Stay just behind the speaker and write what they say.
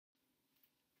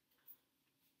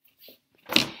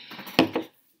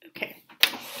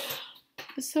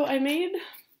So I made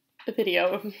a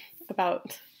video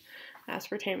about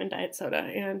aspartame and diet soda,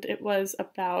 and it was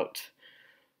about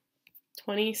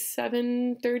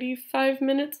 27-35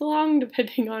 minutes long,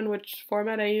 depending on which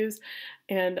format I use,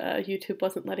 and YouTube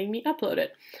wasn't letting me upload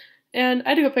it. And I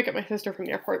had to go pick up my sister from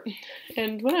the airport,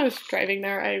 and when I was driving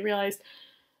there, I realized,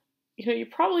 you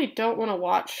probably don't want to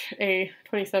watch a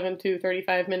 27 to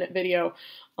 35 minute video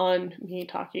on me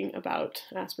talking about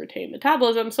aspartame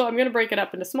metabolism, so I'm going to break it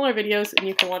up into smaller videos, and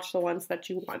you can watch the ones that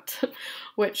you want,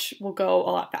 which will go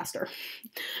a lot faster.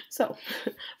 So,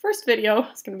 first video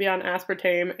is going to be on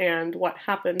aspartame and what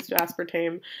happens to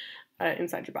aspartame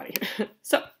inside your body.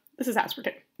 So, this is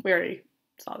aspartame. We already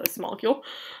saw this molecule.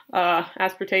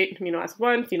 Aspartate, amino acid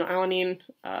 1, phenylalanine,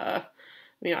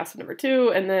 amino acid number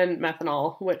 2, and then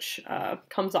methanol, which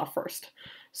comes off first.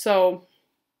 So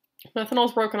methanol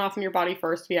is broken off in your body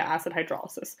first via acid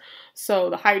hydrolysis.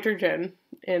 So the hydrogen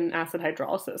in acid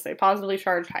hydrolysis, a positively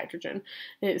charged hydrogen,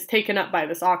 is taken up by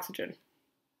this oxygen.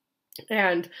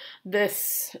 And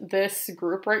this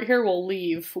group right here will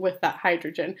leave with that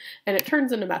hydrogen, and it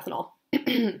turns into methanol.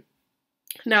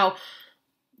 Now,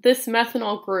 this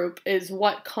methanol group is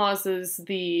what causes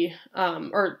the,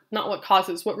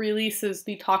 what releases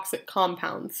the toxic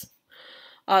compounds.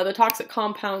 The toxic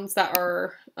compounds that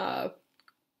are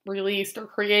released or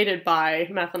created by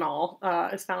methanol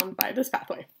is found by this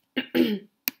pathway.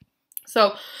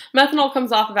 So methanol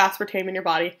comes off of aspartame in your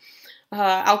body.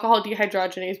 Alcohol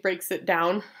dehydrogenase breaks it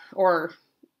down, or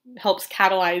helps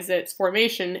catalyze its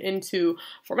formation into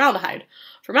formaldehyde.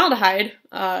 Formaldehyde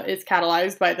is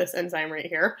catalyzed by this enzyme right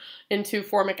here into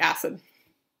formic acid.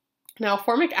 Now,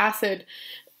 formic acid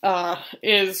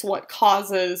is what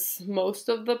causes most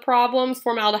of the problems.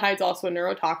 Formaldehyde is also a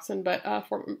neurotoxin, but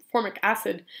formic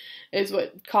acid is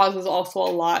what causes also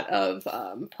a lot of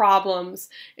problems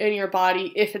in your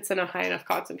body if it's in a high enough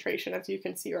concentration. As you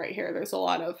can see right here, there's a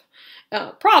lot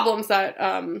of problems that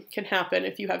can happen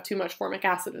if you have too much formic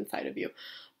acid inside of you.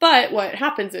 But what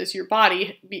happens is your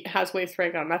body has ways to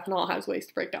break down methanol, has ways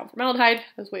to break down formaldehyde,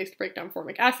 has ways to break down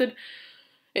formic acid.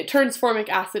 It turns formic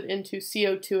acid into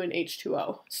CO2 and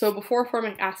H2O. So before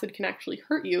formic acid can actually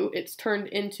hurt you, it's turned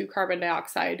into carbon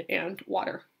dioxide and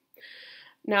water.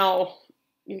 Now,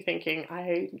 you're thinking,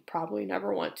 I probably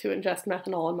never want to ingest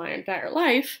methanol in my entire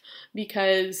life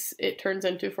because it turns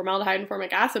into formaldehyde and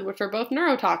formic acid, which are both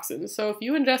neurotoxins. So if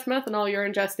you ingest methanol, you're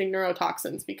ingesting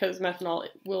neurotoxins because methanol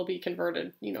will be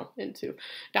converted, into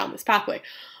down this pathway.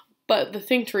 But the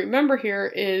thing to remember here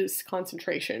is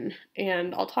concentration,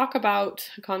 and I'll talk about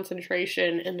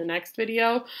concentration in the next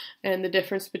video and the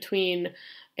difference between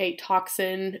a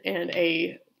toxin and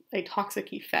a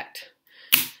toxic effect.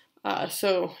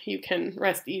 So you can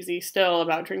rest easy still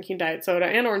about drinking diet soda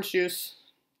and orange juice.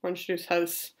 Orange juice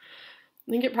has,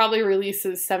 I think it probably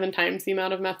releases 7 times the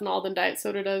amount of methanol than diet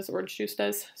soda does, orange juice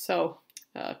does, so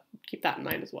keep that in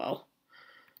mind as well.